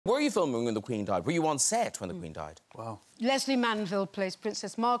Were you filming when the Queen died? Were you on set when the Queen died? Wow. Leslie Manville plays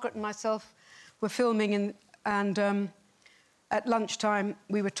Princess Margaret, and myself were filming, and at lunchtime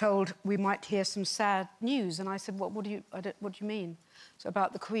we were told we might hear some sad news, and I said, what do you mean? So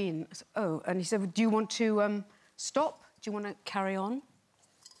about the Queen. I said, oh, and he said, well, do you want to stop? Do you want to carry on?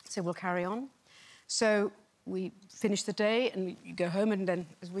 I said, we'll carry on. So we finished the day and you go home, and then,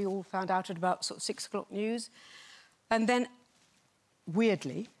 as we all found out at about sort of 6 o'clock news, and then,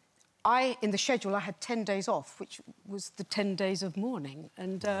 weirdly, in the schedule, I had 10 days off, which was the 10 days of mourning,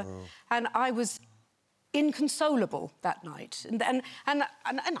 and I was inconsolable that night, and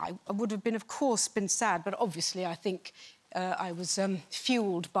I would have been, of course, been sad, but obviously I think I was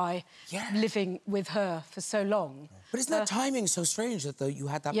fuelled by living with her for so long. But isn't that timing so strange that you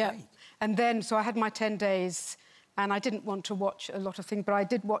had that break? And then, so I had my 10 days, and I didn't want to watch a lot of things, but I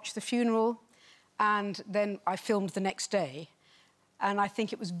did watch the funeral, and then I filmed the next day. And I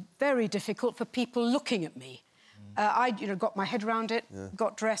think it was very difficult for people looking at me. I, got my head around it,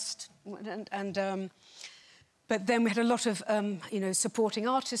 got dressed, but then we had a lot of, supporting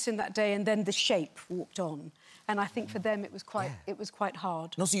artists in that day, and then the Shape walked on. And I think for them it was quite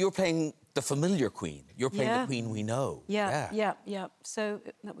hard. No, so you're playing the familiar Queen. You're playing the Queen we know. Yeah. So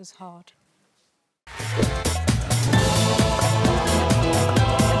that was hard.